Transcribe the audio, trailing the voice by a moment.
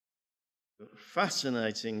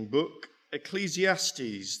Fascinating book,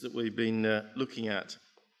 Ecclesiastes, that we've been looking at.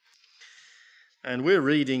 And we're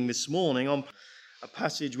reading this morning on a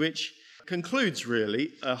passage which concludes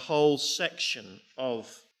really a whole section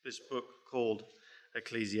of this book called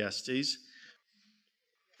Ecclesiastes.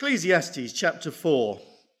 Ecclesiastes chapter 4.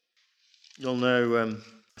 You'll know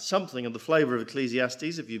something of the flavour of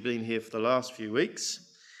Ecclesiastes if you've been here for the last few weeks.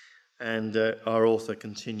 And our author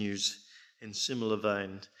continues in similar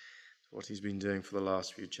vein to what he's been doing for the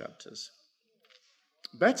last few chapters.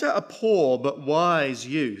 Better a poor but wise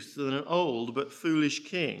youth than an old but foolish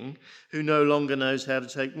king who no longer knows how to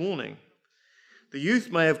take warning. The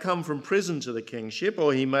youth may have come from prison to the kingship,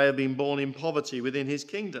 or he may have been born in poverty within his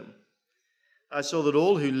kingdom. I saw that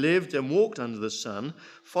all who lived and walked under the sun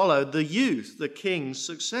followed the youth, the king's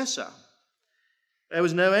successor. There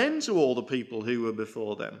was no end to all the people who were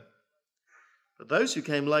before them. But those who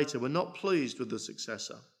came later were not pleased with the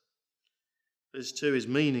successor. This too is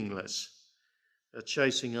meaningless, a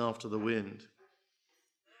chasing after the wind.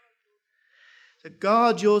 So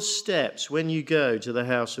guard your steps when you go to the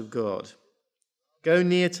house of God. Go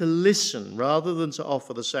near to listen rather than to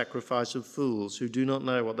offer the sacrifice of fools who do not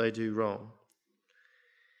know what they do wrong.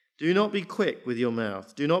 Do not be quick with your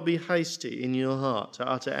mouth. Do not be hasty in your heart to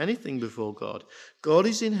utter anything before God. God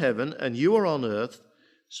is in heaven and you are on earth,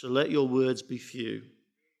 so let your words be few.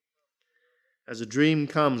 As a dream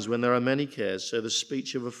comes when there are many cares, so the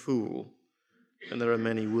speech of a fool when there are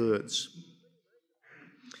many words.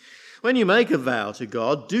 When you make a vow to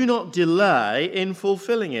God, do not delay in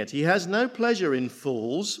fulfilling it. He has no pleasure in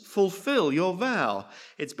fools. Fulfill your vow.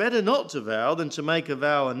 It's better not to vow than to make a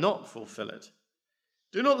vow and not fulfill it.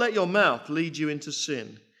 Do not let your mouth lead you into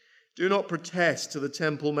sin. Do not protest to the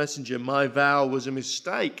temple messenger, my vow was a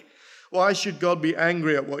mistake. Why should God be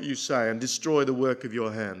angry at what you say and destroy the work of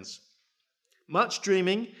your hands? Much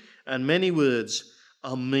dreaming and many words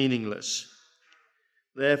are meaningless.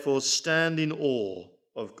 Therefore, stand in awe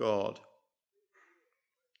of God.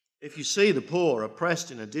 If you see the poor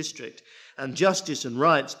oppressed in a district and justice and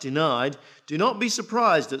rights denied, do not be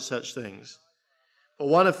surprised at such things. For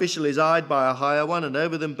one official is eyed by a higher one, and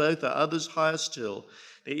over them both are others higher still.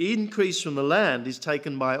 The increase from the land is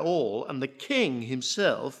taken by all, and the king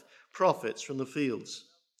himself profits from the fields.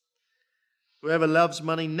 Whoever loves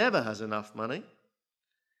money never has enough money.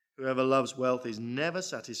 Whoever loves wealth is never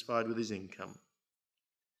satisfied with his income.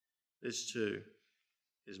 This too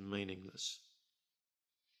is meaningless.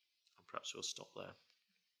 And perhaps we'll stop there.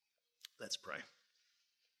 Let's pray.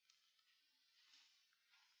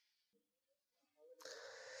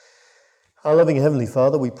 Our loving Heavenly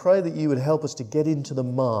Father, we pray that you would help us to get into the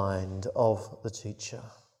mind of the teacher,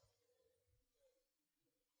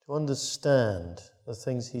 to understand the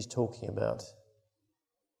things he's talking about,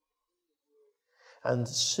 and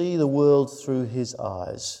see the world through his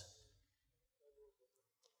eyes.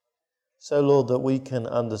 So, Lord, that we can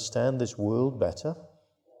understand this world better,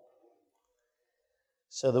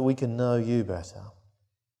 so that we can know you better,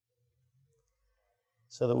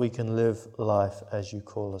 so that we can live life as you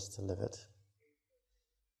call us to live it.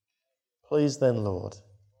 Please then, Lord,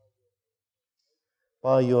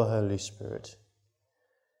 by your Holy Spirit,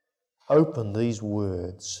 open these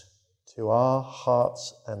words to our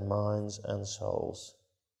hearts and minds and souls,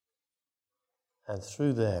 and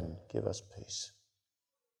through them give us peace.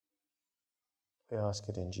 We ask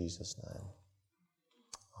it in Jesus' name.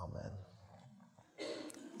 Amen.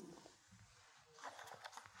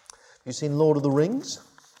 You seen Lord of the Rings?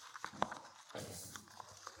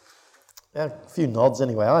 Yeah, a few nods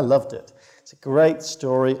anyway. I loved it. It's a great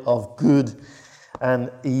story of good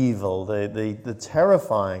and evil. The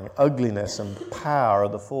terrifying ugliness and power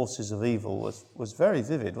of the forces of evil was very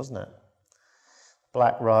vivid, wasn't it?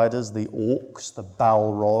 Black Riders, the Orcs, the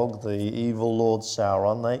Balrog, the evil Lord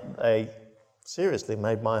Sauron, they seriously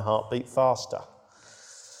made my heart beat faster.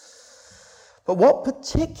 But what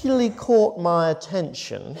particularly caught my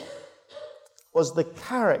attention was the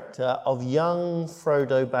character of young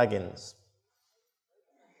Frodo Baggins.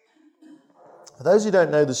 For those who don't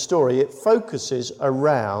know the story, it focuses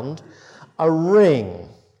around a ring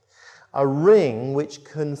which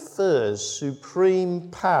confers supreme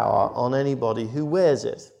power on anybody who wears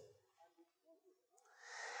it.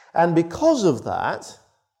 And because of that,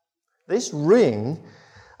 this ring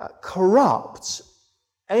corrupts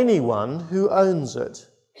anyone who owns it.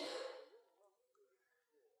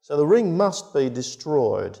 So the ring must be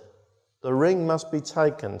destroyed. The ring must be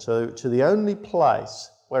taken to the only place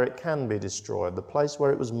where it can be destroyed, the place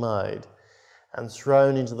where it was made, and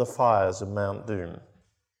thrown into the fires of Mount Doom.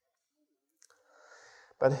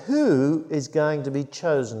 But who is going to be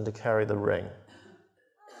chosen to carry the ring?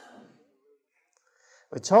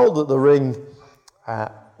 We're told that the ring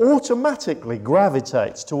automatically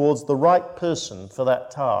gravitates towards the right person for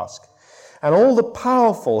that task. And all the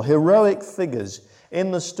powerful, heroic figures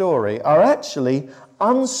in the story are actually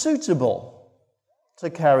unsuitable to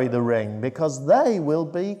carry the ring because they will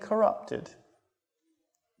be corrupted.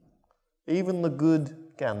 Even the good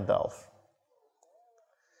Gandalf.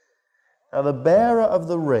 Now, the bearer of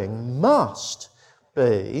the ring must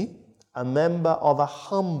be a member of a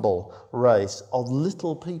humble race of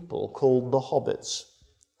little people called the hobbits.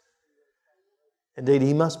 Indeed,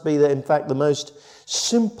 he must be, in fact, the most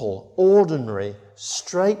simple, ordinary,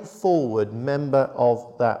 straightforward member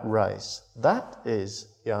of that race. That is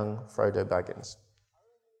young Frodo Baggins.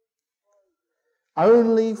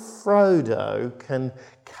 Only Frodo can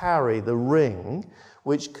carry the ring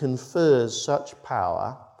which confers such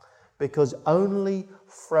power, because only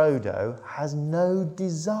Frodo has no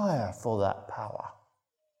desire for that power.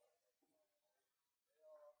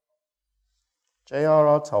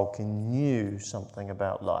 J.R.R. Tolkien knew something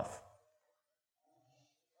about life.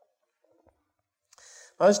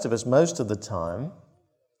 Most of us, most of the time,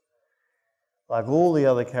 like all the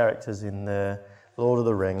other characters in the Lord of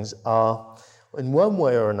the Rings, are in one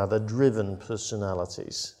way or another driven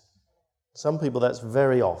personalities. Some people, that's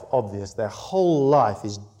very obvious. Their whole life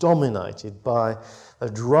is dominated by a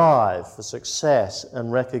drive for success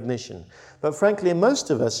and recognition. But frankly, in most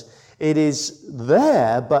of us, it is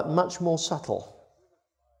there, but much more subtle.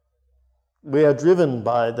 We are driven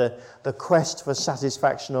by the quest for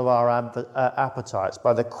satisfaction of our appetites,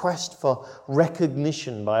 by the quest for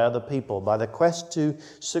recognition by other people, by the quest to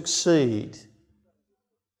succeed.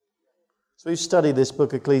 So we've studied this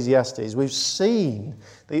book, Ecclesiastes. We've seen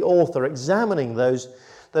the author examining those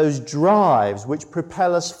drives which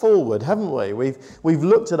propel us forward, haven't we? We've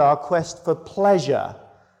looked at our quest for pleasure,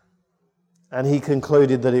 and he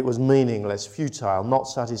concluded that it was meaningless, futile, not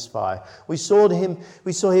satisfying. We saw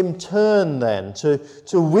him turn then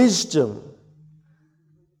to wisdom,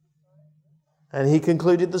 and he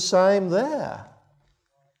concluded the same there.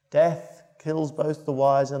 Death kills both the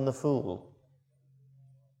wise and the fool.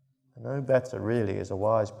 No better, really, is a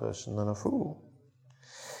wise person than a fool.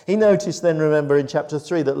 He noticed then, remember, in chapter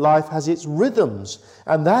 3, that life has its rhythms,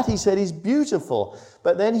 and that, he said, is beautiful.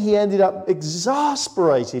 But then he ended up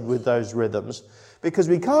exasperated with those rhythms because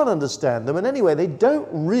we can't understand them, and anyway, they don't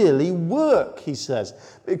really work, he says,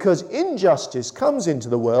 because injustice comes into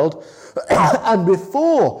the world, and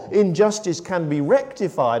before injustice can be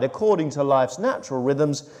rectified according to life's natural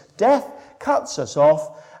rhythms, death cuts us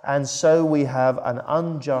off, and so we have an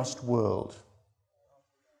unjust world.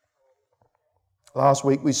 Last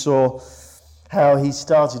week we saw how he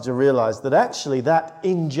started to realize that actually that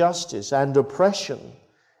injustice and oppression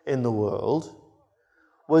in the world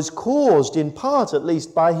was caused in part, at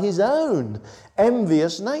least, by his own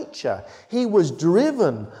envious nature. He was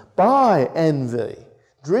driven by envy,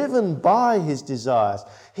 driven by his desires.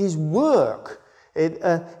 His work,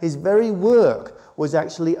 his very work, was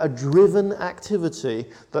actually a driven activity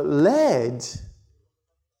that led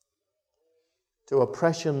to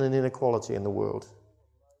oppression and inequality in the world.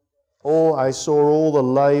 I saw all the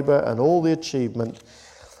labour and all the achievement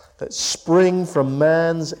that spring from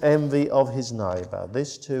man's envy of his neighbour.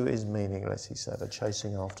 This too is meaningless, he said, a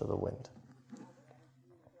chasing after the wind.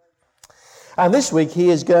 And this week he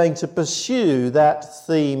is going to pursue that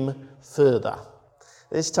theme further.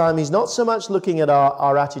 This time he's not so much looking at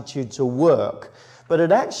our attitude to work, but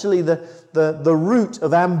at actually the root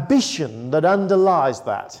of ambition that underlies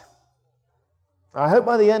that. I hope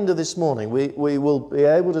by the end of this morning we will be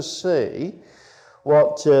able to see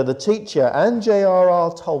what the teacher and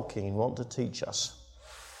J.R.R. Tolkien want to teach us.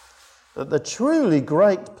 That the truly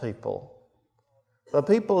great people, the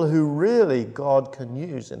people who really God can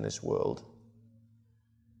use in this world,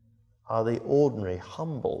 are the ordinary,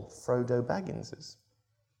 humble Frodo Bagginses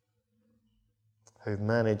who've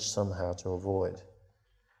managed somehow to avoid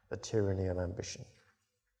the tyranny of ambition.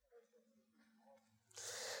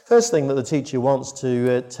 First thing that the teacher wants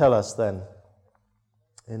to tell us then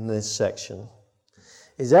in this section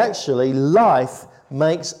is actually life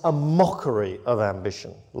makes a mockery of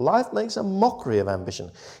ambition. Life makes a mockery of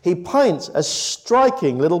ambition. He paints a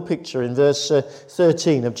striking little picture in verse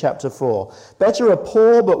 13 of chapter 4. Better a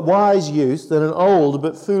poor but wise youth than an old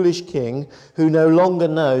but foolish king who no longer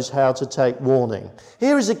knows how to take warning.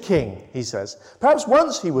 Here is a king, he says. Perhaps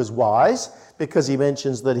once he was wise, because he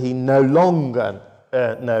mentions that he no longer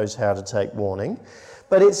knows how to take warning.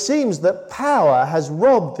 But it seems that power has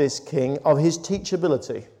robbed this king of his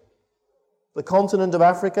teachability. The continent of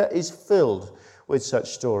Africa is filled with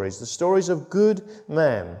such stories, the stories of good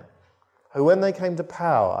men who, when they came to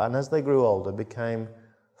power and as they grew older, became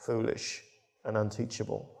foolish and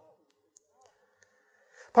unteachable.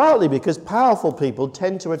 Partly because powerful people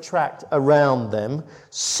tend to attract around them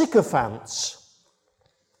sycophants.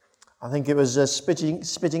 I think it was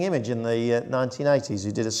Spitting Image in the 1980s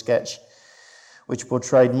who did a sketch which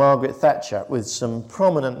portrayed Margaret Thatcher with some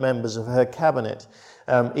prominent members of her cabinet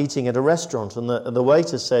eating at a restaurant. And the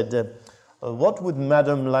waiter said, "What would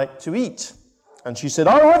Madam like to eat?" And she said,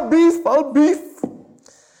 "I'll have beef, I'll beef."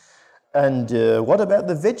 "And what about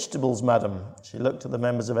the vegetables, madam?" She looked at the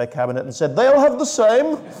members of her cabinet and said, "They'll have the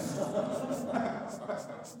same."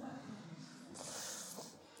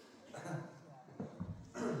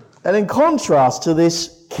 And in contrast to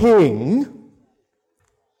this king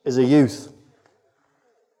is a youth.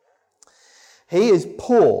 He is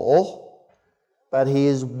poor, but he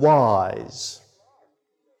is wise.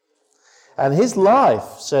 And his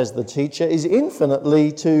life, says the teacher, is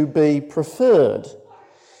infinitely to be preferred.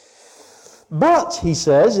 But, he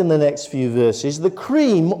says in the next few verses, the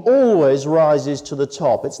cream always rises to the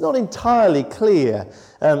top. It's not entirely clear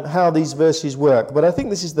how these verses work, but I think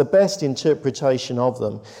this is the best interpretation of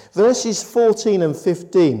them. Verses 14 and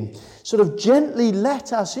 15 sort of gently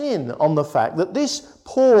let us in on the fact that this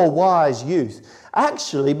poor, wise youth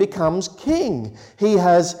actually becomes king. He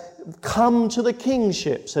has come to the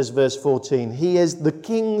kingship, says verse 14. He is the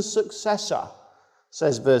king's successor,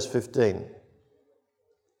 says verse 15.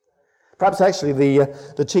 Perhaps actually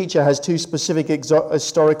the teacher has two specific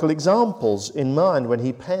historical examples in mind when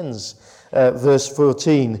he pens verse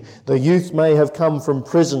 14. The youth may have come from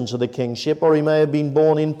prison to the kingship, or he may have been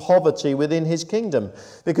born in poverty within his kingdom.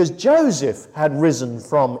 Because Joseph had risen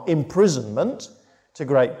from imprisonment to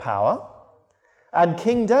great power, and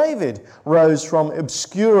King David rose from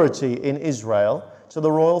obscurity in Israel to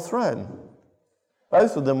the royal throne.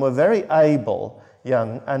 Both of them were very able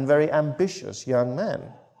young and very ambitious young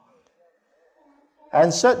men.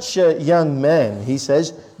 And such young men, he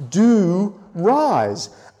says, do rise.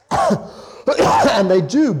 And they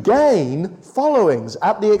do gain followings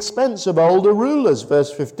at the expense of older rulers. Verse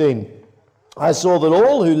 15. I saw that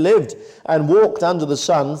all who lived and walked under the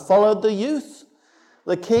sun followed the youth,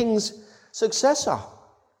 the king's successor.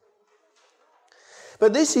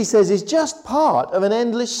 But this, he says, is just part of an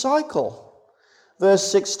endless cycle.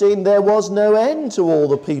 Verse 16, there was no end to all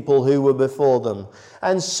the people who were before them.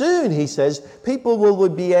 And soon, he says, people will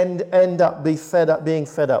end up being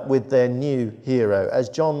fed up with their new hero, as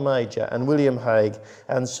John Major and William Hague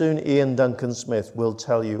and soon Ian Duncan Smith will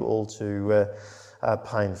tell you all too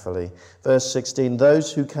painfully. Verse 16,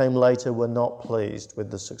 those who came later were not pleased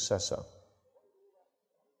with the successor.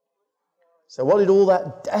 So what did all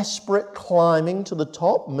that desperate climbing to the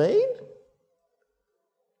top mean?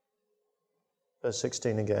 Verse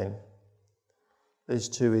 16 again. This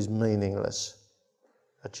too is meaningless,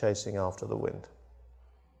 a chasing after the wind.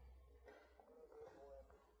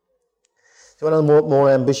 So one of the more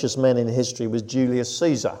ambitious men in history was Julius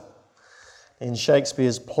Caesar. In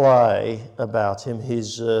Shakespeare's play about him,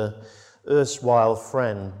 his erstwhile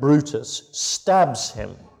friend Brutus stabs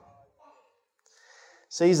him.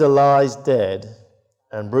 Caesar lies dead,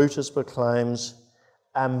 and Brutus proclaims,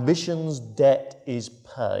 ambition's debt is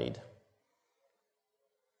paid.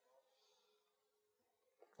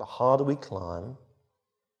 The harder we climb,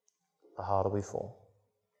 the harder we fall.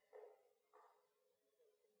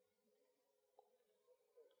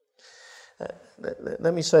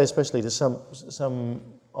 Let me say especially to some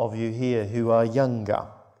of you here who are younger,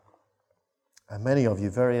 and many of you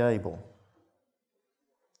very able,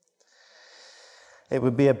 it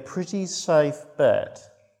would be a pretty safe bet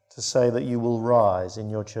to say that you will rise in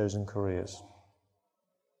your chosen careers.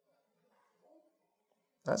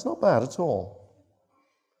 That's not bad at all.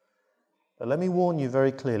 But let me warn you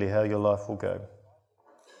very clearly how your life will go.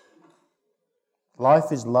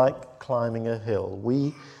 Life is like climbing a hill.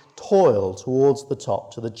 We toil towards the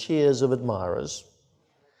top to the cheers of admirers.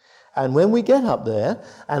 And when we get up there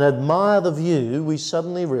and admire the view, we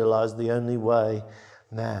suddenly realize the only way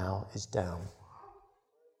now is down.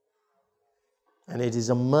 And it is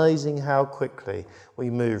amazing how quickly we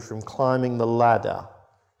move from climbing the ladder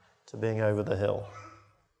to being over the hill.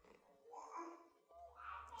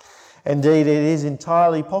 Indeed, it is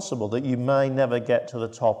entirely possible that you may never get to the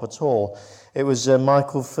top at all. It was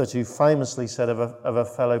Michael Foot who famously said of a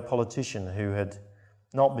fellow politician who had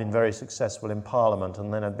not been very successful in Parliament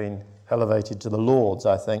and then had been elevated to the Lords,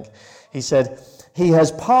 I think. He said, he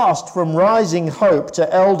has passed from rising hope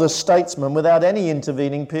to elder statesman without any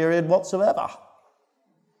intervening period whatsoever.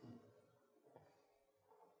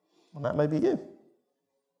 And that may be you.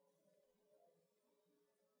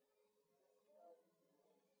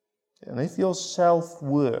 And if your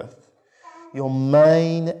self-worth your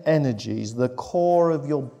main energies, the core of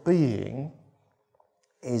your being,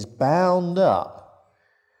 is bound up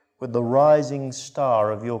with the rising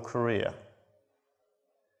star of your career,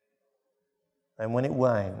 and when it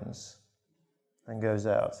wanes and goes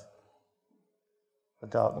out, the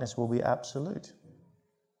darkness will be absolute.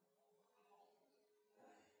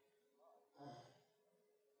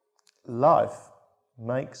 Life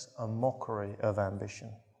makes a mockery of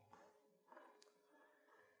ambition.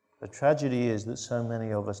 The tragedy is that so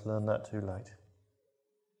many of us learn that too late.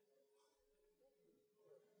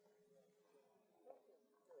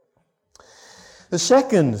 The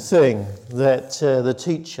second thing that the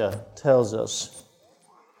teacher tells us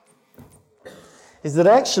is that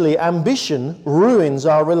actually ambition ruins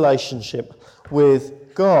our relationship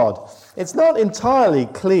with God. It's not entirely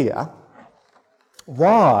clear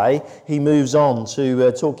why he moves on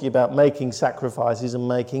to talking about making sacrifices and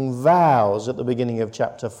making vows at the beginning of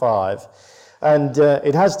chapter 5. And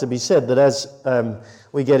it has to be said that as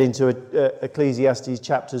we get into Ecclesiastes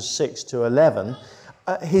chapters 6 to 11,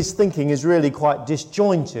 his thinking is really quite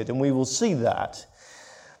disjointed, and we will see that.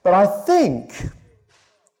 But I think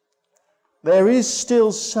there is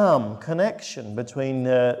still some connection between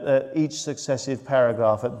each successive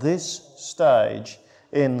paragraph at this stage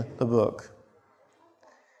in the book.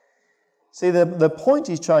 See, the point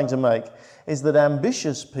he's trying to make is that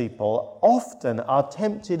ambitious people often are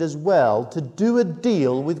tempted as well to do a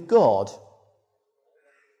deal with God.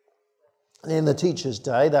 In the teacher's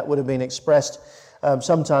day, that would have been expressed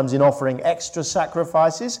sometimes in offering extra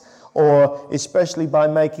sacrifices, or especially by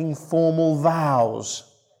making formal vows.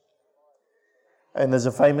 And there's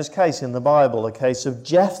a famous case in the Bible, a case of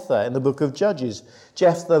Jephthah in the book of Judges.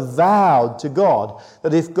 Jephthah vowed to God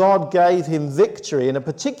that if God gave him victory in a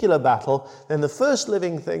particular battle, then the first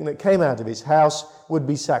living thing that came out of his house would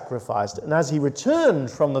be sacrificed. And as he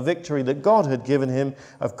returned from the victory that God had given him,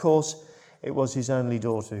 of course, it was his only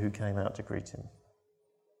daughter who came out to greet him.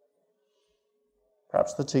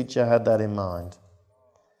 Perhaps the teacher had that in mind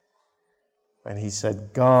when he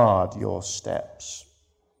said, "Guard your steps."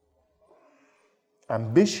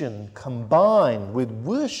 Ambition combined with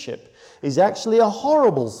worship is actually a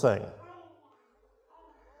horrible thing.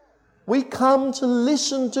 We come to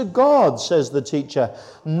listen to God, says the teacher,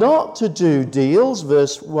 not to do deals.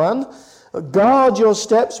 Verse 1, guard your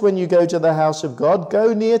steps when you go to the house of God.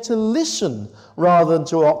 Go near to listen rather than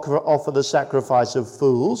to offer the sacrifice of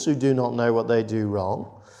fools who do not know what they do wrong.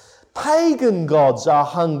 Pagan gods are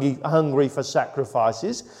hungry for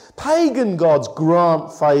sacrifices. Pagan gods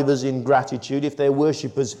grant favours in gratitude if their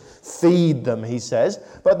worshippers feed them, he says.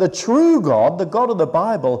 But the true God, the God of the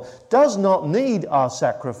Bible, does not need our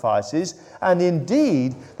sacrifices. And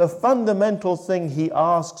indeed, the fundamental thing he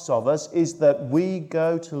asks of us is that we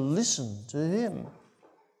go to listen to him.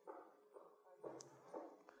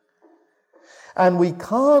 And we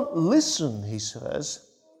can't listen, he says,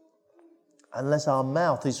 unless our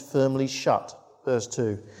mouth is firmly shut. Verse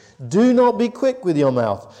 2. Do not be quick with your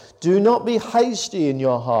mouth. Do not be hasty in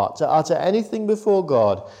your heart to utter anything before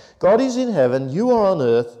God. God is in heaven, you are on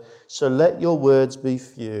earth, so let your words be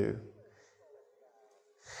few.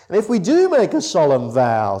 And if we do make a solemn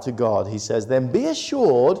vow to God, he says, then be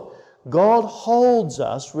assured God holds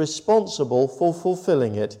us responsible for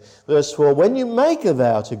fulfilling it. Verse 4. When you make a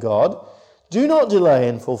vow to God, do not delay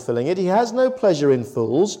in fulfilling it. He has no pleasure in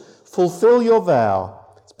fools. Fulfill your vow.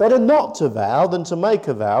 It's better not to vow than to make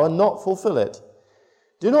a vow and not fulfill it.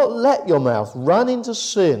 Do not let your mouth run into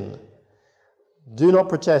sin. Do not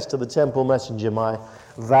protest to the temple messenger, my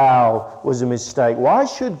vow was a mistake. Why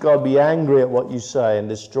should God be angry at what you say and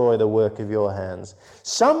destroy the work of your hands?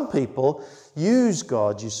 Some people use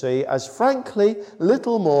God, you see, as frankly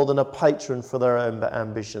little more than a patron for their own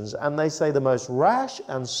ambitions, and they say the most rash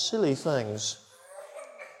and silly things.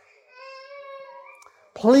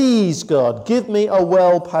 Please, God, give me a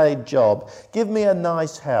well-paid job. Give me a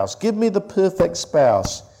nice house. Give me the perfect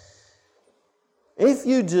spouse. If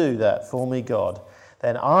you do that for me, God,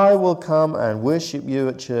 then I will come and worship you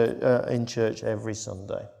at in church every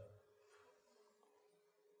Sunday.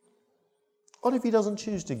 What if he doesn't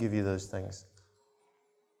choose to give you those things?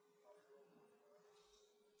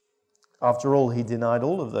 After all, he denied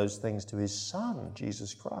all of those things to his Son,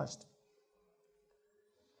 Jesus Christ.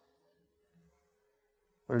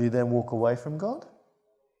 Will you then walk away from God?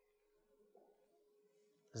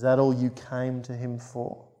 Is that all you came to him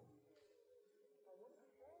for?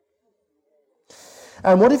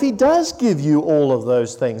 And what if he does give you all of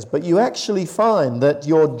those things, but you actually find that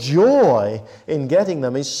your joy in getting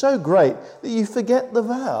them is so great that you forget the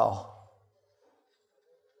vow?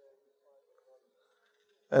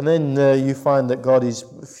 And then you find that God is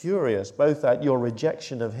furious, both at your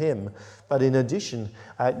rejection of him, but in addition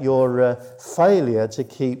at your failure to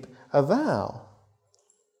keep a vow.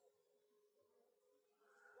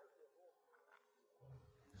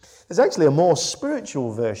 There's actually a more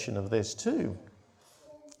spiritual version of this too.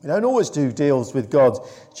 We don't always do deals with God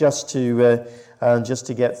just to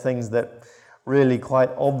get things that really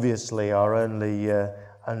quite obviously are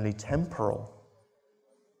only temporal.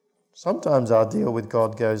 Sometimes our deal with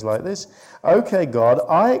God goes like this. Okay, God,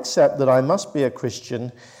 I accept that I must be a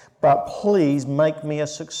Christian, but please make me a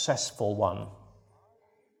successful one.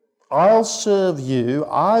 I'll serve you,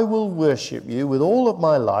 I will worship you with all of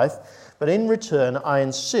my life, but in return I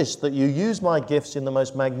insist that you use my gifts in the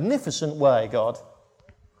most magnificent way, God.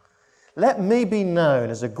 Let me be known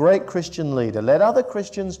as a great Christian leader. Let other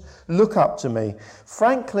Christians look up to me.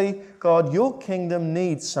 Frankly, God, your kingdom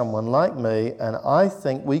needs someone like me, and I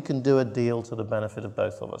think we can do a deal to the benefit of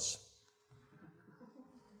both of us.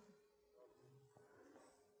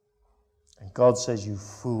 And God says, you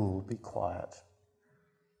fool, be quiet.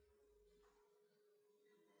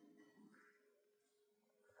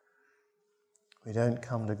 We don't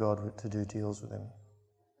come to God to do deals with him.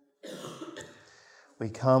 We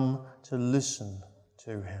come to listen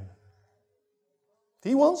to him. If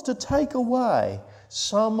he wants to take away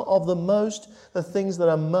some of the things that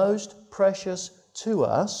are most precious to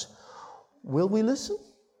us, will we listen?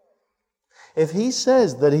 If he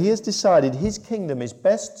says that he has decided his kingdom is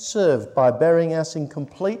best served by burying us in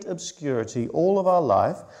complete obscurity all of our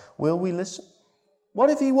life, will we listen? What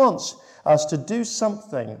if he wants us to do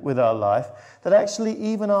something with our life that actually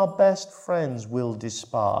even our best friends will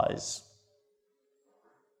despise?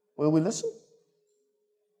 Will we listen?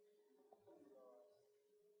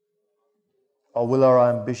 Or will our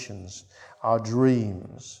ambitions, our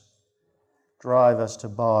dreams, drive us to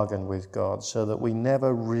bargain with God so that we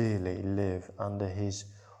never really live under his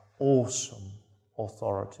awesome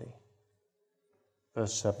authority?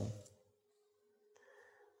 Verse 7.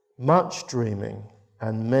 Much dreaming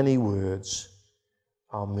and many words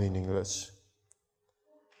are meaningless.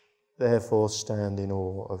 Therefore stand in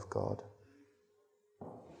awe of God.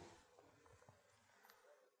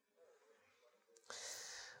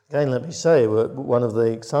 Again, let me say, one of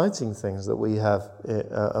the exciting things that we have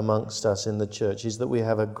amongst us in the church is that we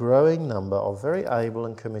have a growing number of very able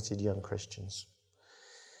and committed young Christians.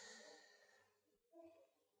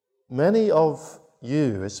 Many of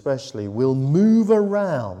you especially will move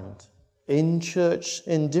around in church,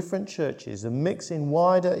 in different churches, and mix in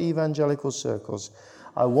wider evangelical circles.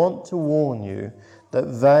 I want to warn you that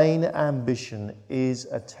vain ambition is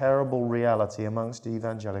a terrible reality amongst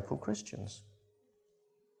evangelical Christians.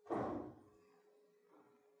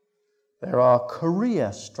 There are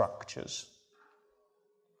career structures.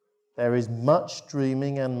 There is much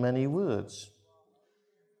dreaming and many words.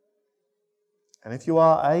 And if you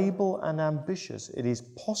are able and ambitious, it is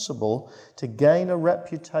possible to gain a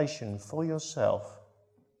reputation for yourself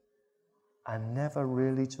and never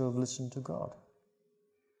really to have listened to God.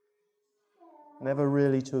 Never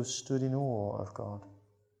really to have stood in awe of God.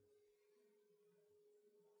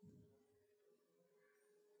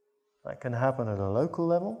 That can happen at a local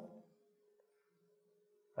level.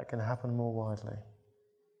 That can happen more widely.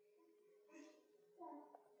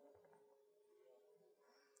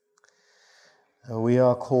 We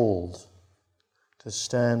are called to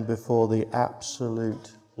stand before the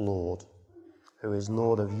absolute Lord, who is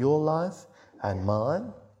Lord of your life and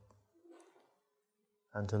mine,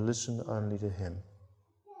 and to listen only to him.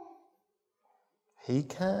 He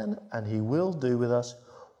can and he will do with us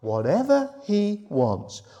whatever he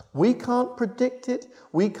wants. We can't predict it.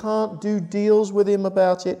 We can't do deals with him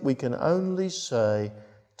about it. We can only say,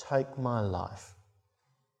 take my life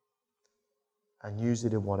and use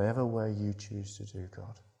it in whatever way you choose to do,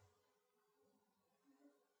 God.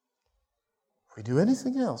 If we do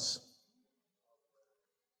anything else,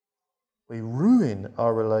 we ruin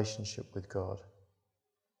our relationship with God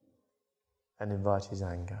and invite his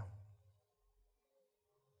anger.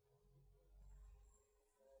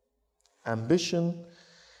 Ambition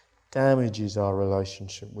damages our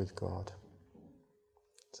relationship with God,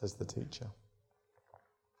 says the teacher.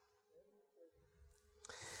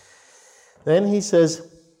 Then he says,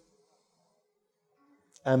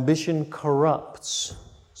 ambition corrupts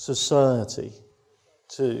society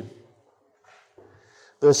too.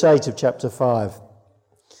 Verse 8 of chapter 5.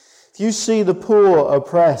 If you see the poor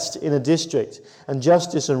oppressed in a district and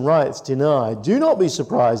justice and rights denied, do not be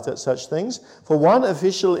surprised at such things, for one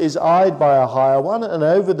official is eyed by a higher one, and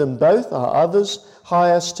over them both are others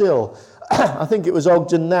higher still. I think it was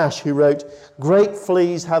Ogden Nash who wrote, "Great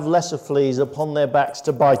fleas have lesser fleas upon their backs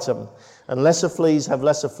to bite them, and lesser fleas have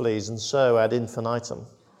lesser fleas, and so ad infinitum.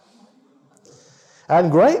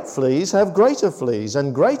 And great fleas have greater fleas,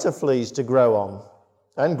 and greater fleas to grow on,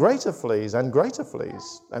 and greater fleas, and greater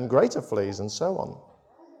fleas, and greater fleas, and so on."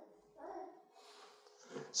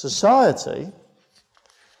 Society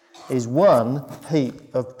is one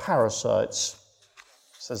heap of parasites,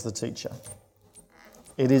 says the teacher.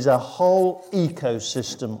 It is a whole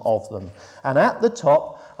ecosystem of them. And at the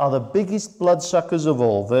top are the biggest bloodsuckers of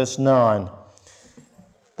all. Verse 9.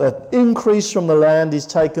 The increase from the land is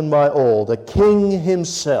taken by all. The king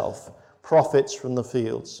himself profits from the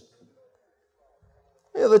fields.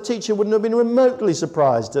 The teacher wouldn't have been remotely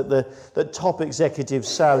surprised that top executive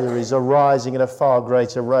salaries are rising at a far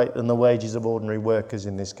greater rate than the wages of ordinary workers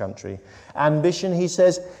in this country. Ambition, he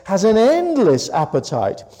says, has an endless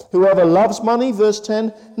appetite. Whoever loves money, verse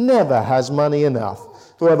 10, never has money enough.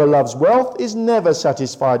 Whoever loves wealth is never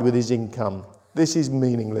satisfied with his income. This is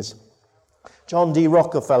meaningless. John D.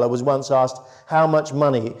 Rockefeller was once asked how much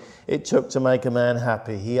money it took to make a man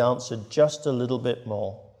happy. He answered, just a little bit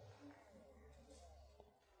more.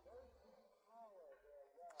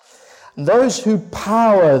 Those who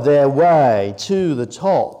power their way to the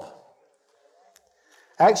top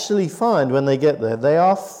actually find when they get there they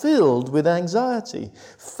are filled with anxiety,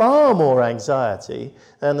 far more anxiety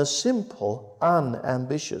than the simple,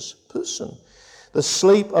 unambitious person. The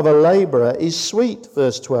sleep of a labourer is sweet,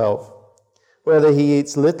 verse 12, whether he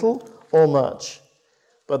eats little or much,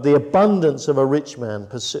 but the abundance of a rich man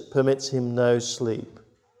permits him no sleep.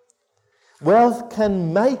 Wealth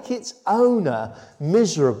can make its owner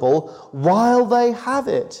miserable while they have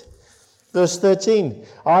it. Verse 13,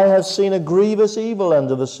 I have seen a grievous evil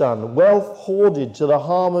under the sun, wealth hoarded to the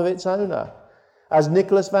harm of its owner. As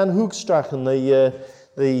Nicholas van Hoogstraten,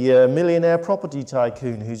 the millionaire property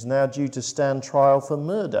tycoon who's now due to stand trial for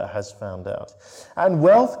murder, has found out. And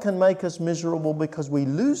wealth can make us miserable because we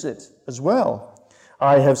lose it as well.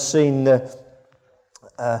 I have seen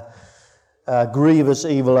grievous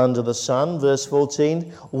evil under the sun, verse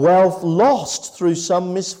 14, wealth lost through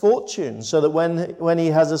some misfortune, so that when he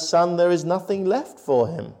has a son, there is nothing left for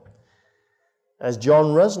him. As John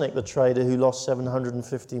Rusnick, the trader who lost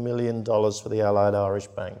 $750 million for the Allied Irish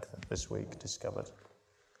Bank this week, discovered.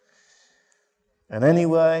 And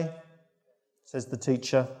anyway, says the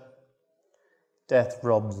teacher, death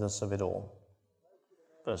robs us of it all.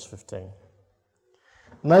 Verse 15.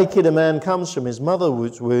 Naked a man comes from his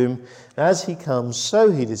mother's womb. As he comes,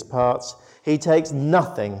 so he departs. He takes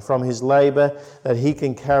nothing from his labour that he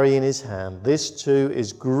can carry in his hand. This too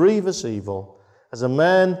is grievous evil. As a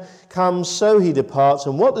man comes, so he departs.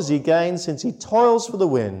 And what does he gain since he toils for the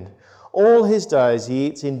wind? All his days he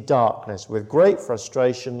eats in darkness with great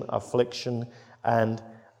frustration, affliction, and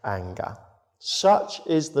anger. Such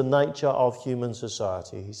is the nature of human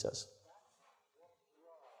society, he says.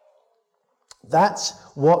 That's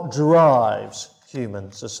what drives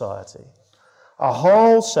human society. A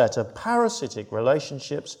whole set of parasitic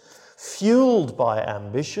relationships fueled by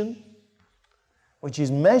ambition, which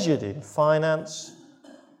is measured in finance,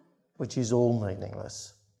 which is all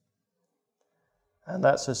meaningless. And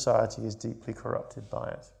that society is deeply corrupted by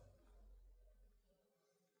it.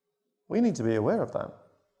 We need to be aware of that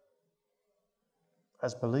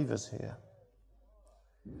as believers here.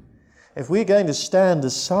 If we're going to stand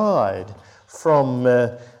aside from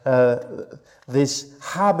this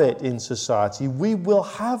habit in society, we will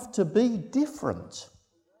have to be different.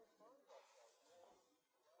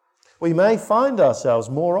 We may find ourselves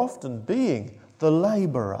more often being the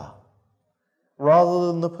labourer rather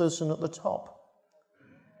than the person at the top.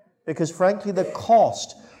 Because frankly, the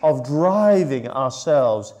cost of driving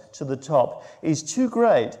ourselves to the top is too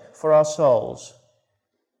great for our souls.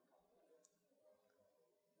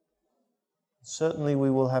 Certainly we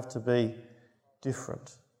will have to be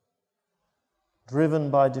different, driven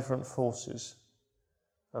by different forces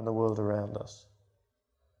than the world around us.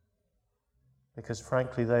 Because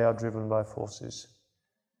frankly, they are driven by forces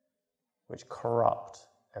which corrupt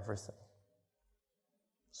everything.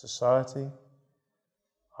 Society,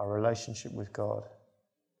 our relationship with God,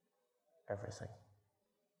 everything.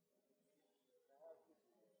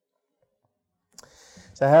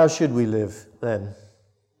 So how should we live then?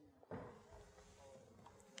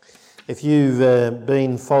 If you've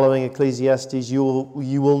been following Ecclesiastes, you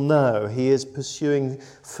will know he is pursuing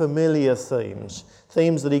familiar themes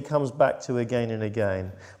that he comes back to again and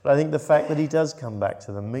again. But I think the fact that he does come back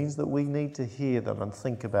to them means that we need to hear them and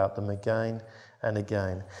think about them again and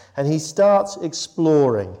again. And he starts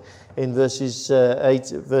exploring in verse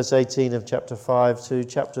 18 of chapter 5 to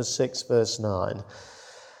chapter 6, verse 9,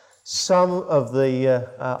 some of the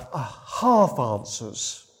half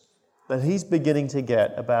answers that he's beginning to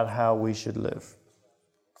get about how we should live.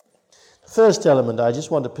 The first element I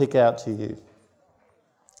just want to pick out to you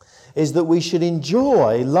is that we should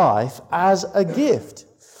enjoy life as a gift.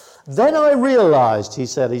 Then I realized, he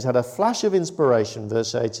said, he's had a flash of inspiration,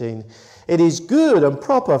 verse 18, it is good and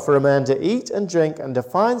proper for a man to eat and drink and to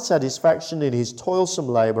find satisfaction in his toilsome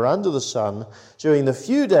labour under the sun during the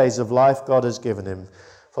few days of life God has given him,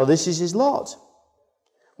 for this is his lot.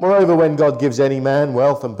 Moreover, when God gives any man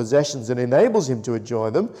wealth and possessions and enables him to enjoy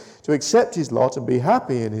them, to accept his lot and be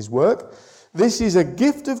happy in his work, this is a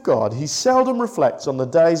gift of God. He seldom reflects on the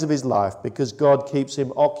days of his life because God keeps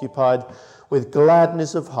him occupied with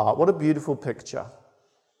gladness of heart. What a beautiful picture.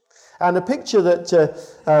 And a picture that,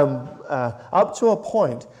 up to a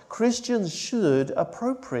point, Christians should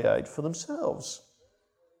appropriate for themselves.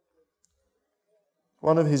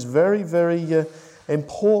 One of his very, very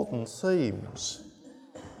important themes.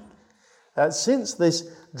 Since this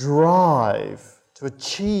drive to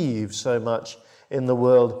achieve so much in the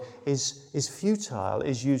world is futile,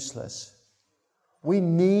 is useless, we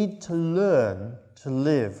need to learn to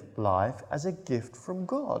live life as a gift from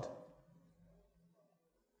God.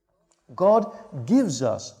 God gives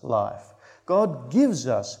us life. God gives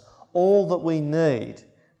us all that we need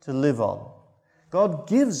to live on. God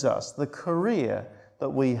gives us the career that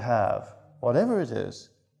we have, whatever it is.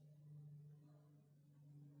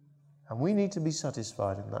 And we need to be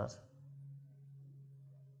satisfied in that.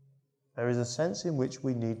 There is a sense in which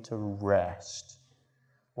we need to rest.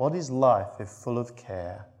 What is life if full of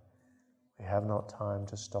care? We have not time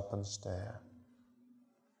to stop and stare.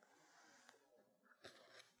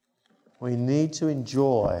 We need to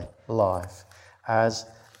enjoy life as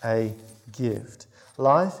a gift.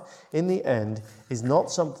 Life, in the end, is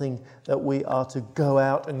not something that we are to go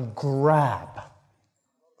out and grab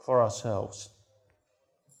for ourselves.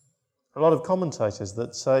 A lot of commentators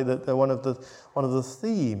that say that one of the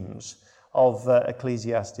themes of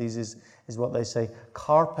Ecclesiastes is what they say,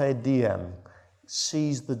 carpe diem,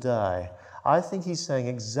 seize the day. I think he's saying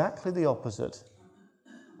exactly the opposite.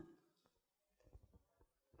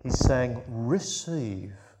 He's saying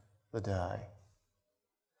receive the day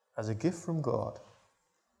as a gift from God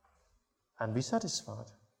and be satisfied.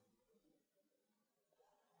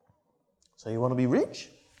 So you want to be rich?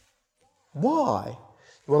 Why?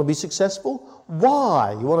 You want to be successful?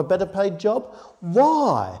 Why? You want a better paid job?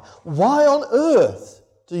 Why? Why on earth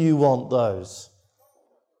do you want those?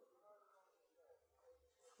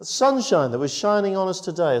 The sunshine that was shining on us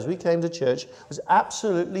today as we came to church was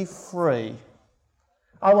absolutely free.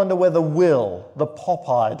 I wonder whether Will, the pop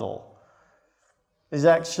idol, is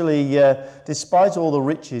actually, despite all the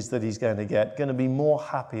riches that he's going to get, going to be more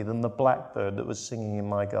happy than the blackbird that was singing in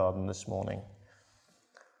my garden this morning.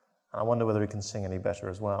 I wonder whether he can sing any better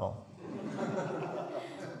as well.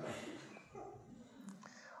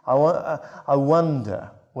 I wonder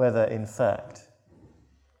whether, in fact,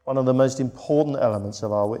 one of the most important elements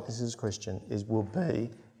of our witness as Christian will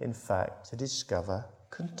be, in fact, to discover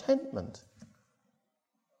contentment.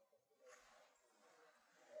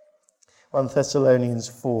 1 Thessalonians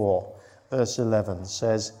 4, verse 11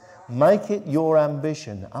 says, make it your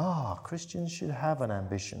ambition. Christians should have an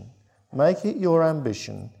ambition. Make it your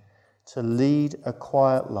ambition to lead a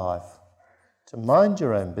quiet life, to mind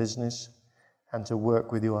your own business, and to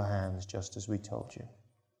work with your hands, just as we told you.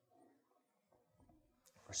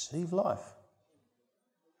 Receive life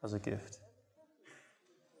as a gift.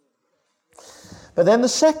 But then the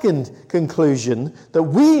second conclusion that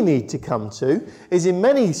we need to come to is, in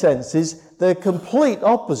many senses, the complete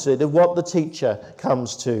opposite of what the teacher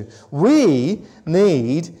comes to. We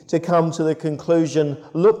need to come to the conclusion,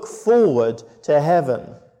 look forward to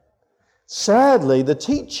heaven. Sadly, the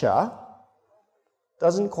teacher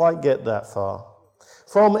doesn't quite get that far.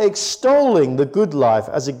 From extolling the good life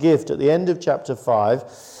as a gift at the end of chapter 5,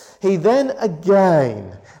 he then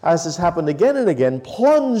again, as has happened again and again,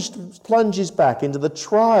 plunges back into the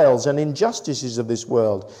trials and injustices of this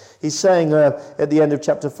world. He's saying at the end of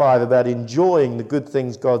chapter 5 about enjoying the good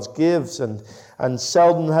things God gives and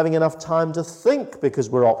seldom having enough time to think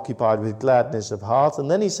because we're occupied with gladness of heart. And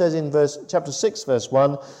then he says in chapter 6, verse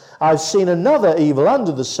 1, I've seen another evil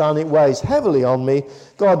under the sun. It weighs heavily on me.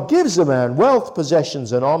 God gives a man wealth,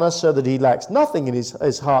 possessions, and honor so that he lacks nothing in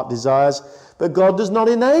his heart desires, but God does not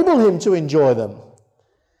enable him to enjoy them.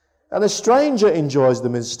 And a stranger enjoys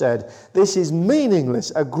them instead. This is meaningless,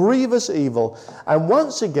 a grievous evil. And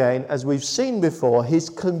once again, as we've seen before, his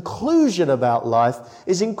conclusion about life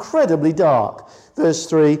is incredibly dark. Verse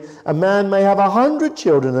 3, a man may have 100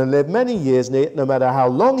 children and live many years, no matter how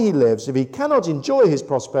long he lives. If he cannot enjoy his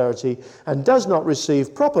prosperity and does not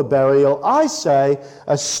receive proper burial, I say,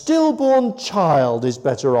 a stillborn child is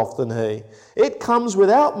better off than he. It comes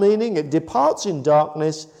without meaning, it departs in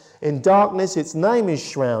darkness. In darkness its name is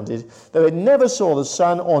shrouded. Though it never saw the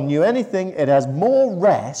sun or knew anything, it has more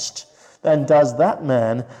rest than does that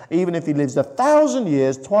man, even if he lives 1,000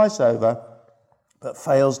 years twice over, but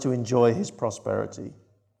fails to enjoy his prosperity.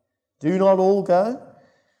 Do not all go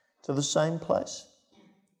to the same place?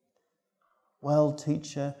 Well,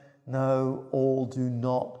 teacher, no, all do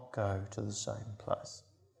not go to the same place.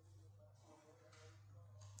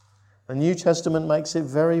 The New Testament makes it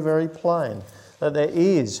very, very plain that there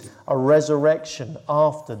is a resurrection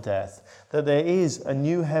after death, that there is a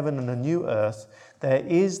new heaven and a new earth. There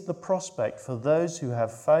is the prospect for those who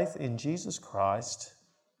have faith in Jesus Christ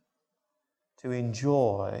to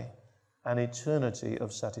enjoy an eternity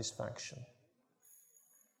of satisfaction.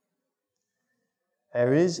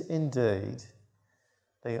 There is indeed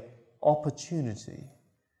the opportunity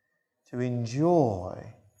to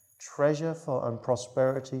enjoy treasure and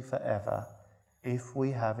prosperity forever if we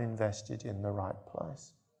have invested in the right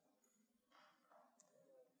place.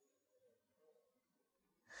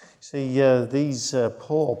 See, these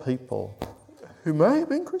poor people who may have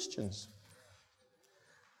been Christians,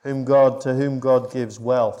 to whom God gives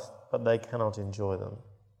wealth, but they cannot enjoy them,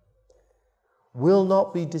 will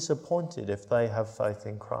not be disappointed if they have faith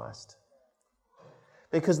in Christ,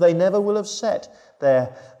 because they never will have set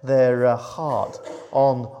their heart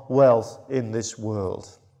on wealth in this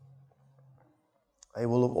world. They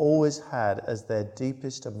will have always had as their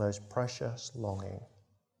deepest and most precious longing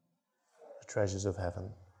the treasures of heaven.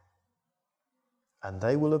 And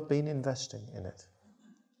they will have been investing in it.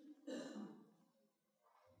 The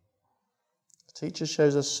teacher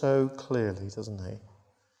shows us so clearly, doesn't he?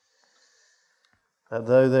 That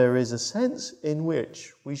though there is a sense in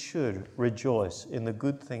which we should rejoice in the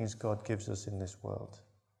good things God gives us in this world,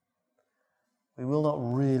 we will not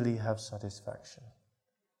really have satisfaction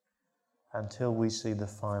until we see the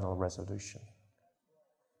final resolution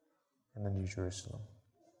in the New Jerusalem.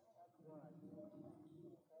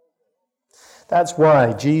 That's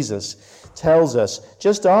why Jesus tells us,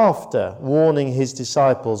 just after warning his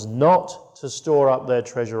disciples not to store up their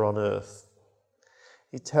treasure on earth,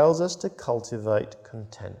 he tells us to cultivate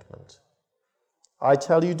contentment. I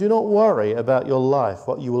tell you, do not worry about your life,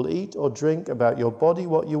 what you will eat or drink, about your body,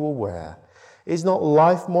 what you will wear. Is not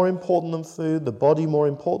life more important than food, the body more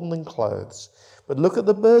important than clothes? But look at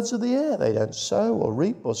the birds of the air. They don't sow or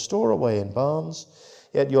reap or store away in barns,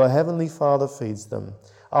 yet your heavenly Father feeds them.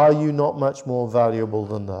 Are you not much more valuable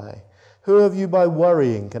than they? Who of you by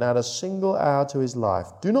worrying can add a single hour to his life?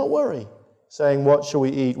 Do not worry, saying, what shall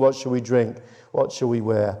we eat? What shall we drink? What shall we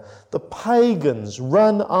wear? The pagans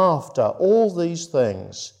run after all these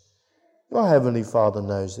things. Your heavenly Father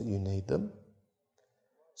knows that you need them.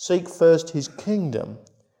 Seek first his kingdom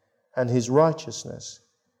and his righteousness,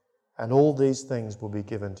 and all these things will be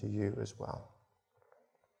given to you as well.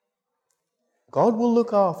 God will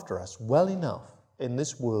look after us well enough in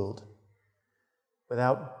this world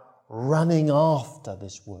without running after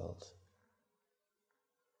this world.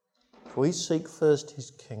 If we seek first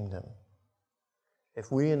his kingdom,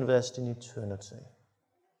 if we invest in eternity,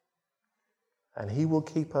 and he will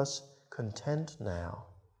keep us content now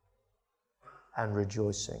and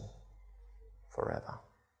rejoicing forever.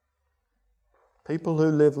 People who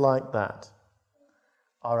live like that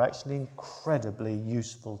are actually incredibly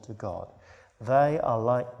useful to God. They are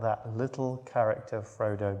like that little character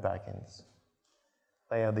Frodo Baggins.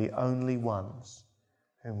 They are the only ones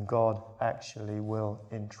whom God actually will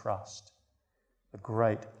entrust the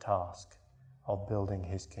great task of building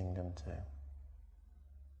his kingdom to.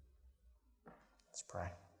 Let's pray.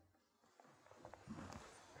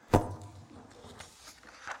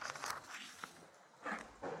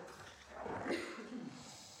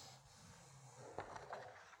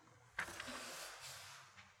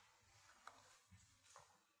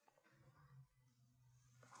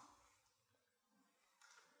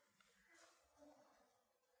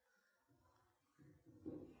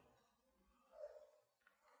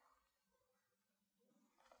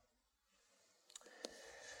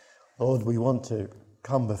 Lord, we want to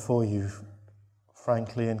come before you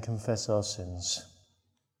frankly and confess our sins.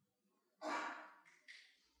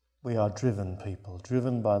 We are driven people,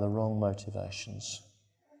 driven by the wrong motivations.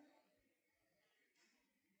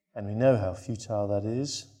 And we know how futile that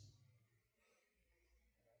is.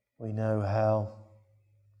 We know how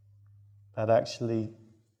that actually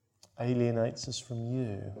alienates us from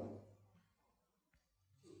you.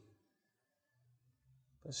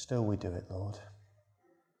 But still we do it, Lord.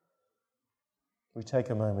 We take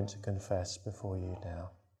a moment to confess before you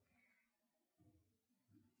now.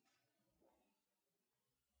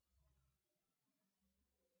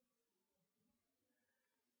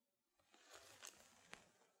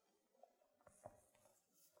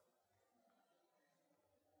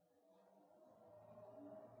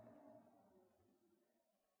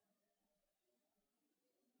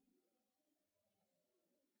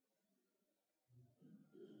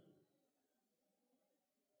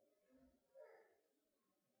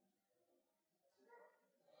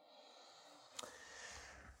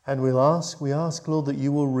 And we ask, Lord, that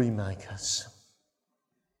you will remake us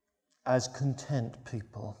as content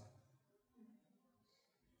people,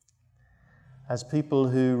 as people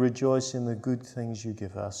who rejoice in the good things you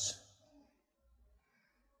give us,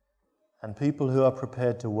 and people who are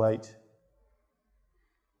prepared to wait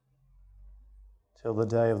till the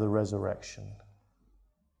day of the resurrection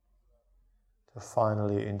to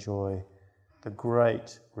finally enjoy the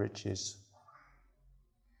great riches,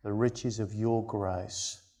 the riches of your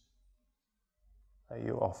grace that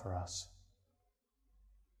you offer us.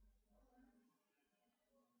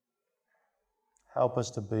 Help us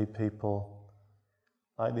to be people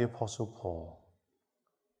like the Apostle Paul,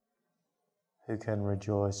 who can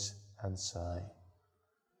rejoice and say,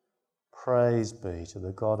 "Praise be to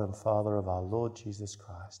the God and Father of our Lord Jesus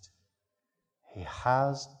Christ. He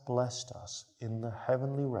has blessed us in the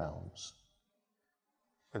heavenly realms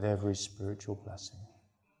with every spiritual blessing."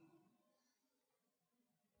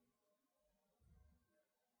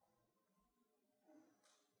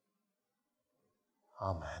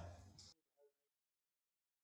 Amen.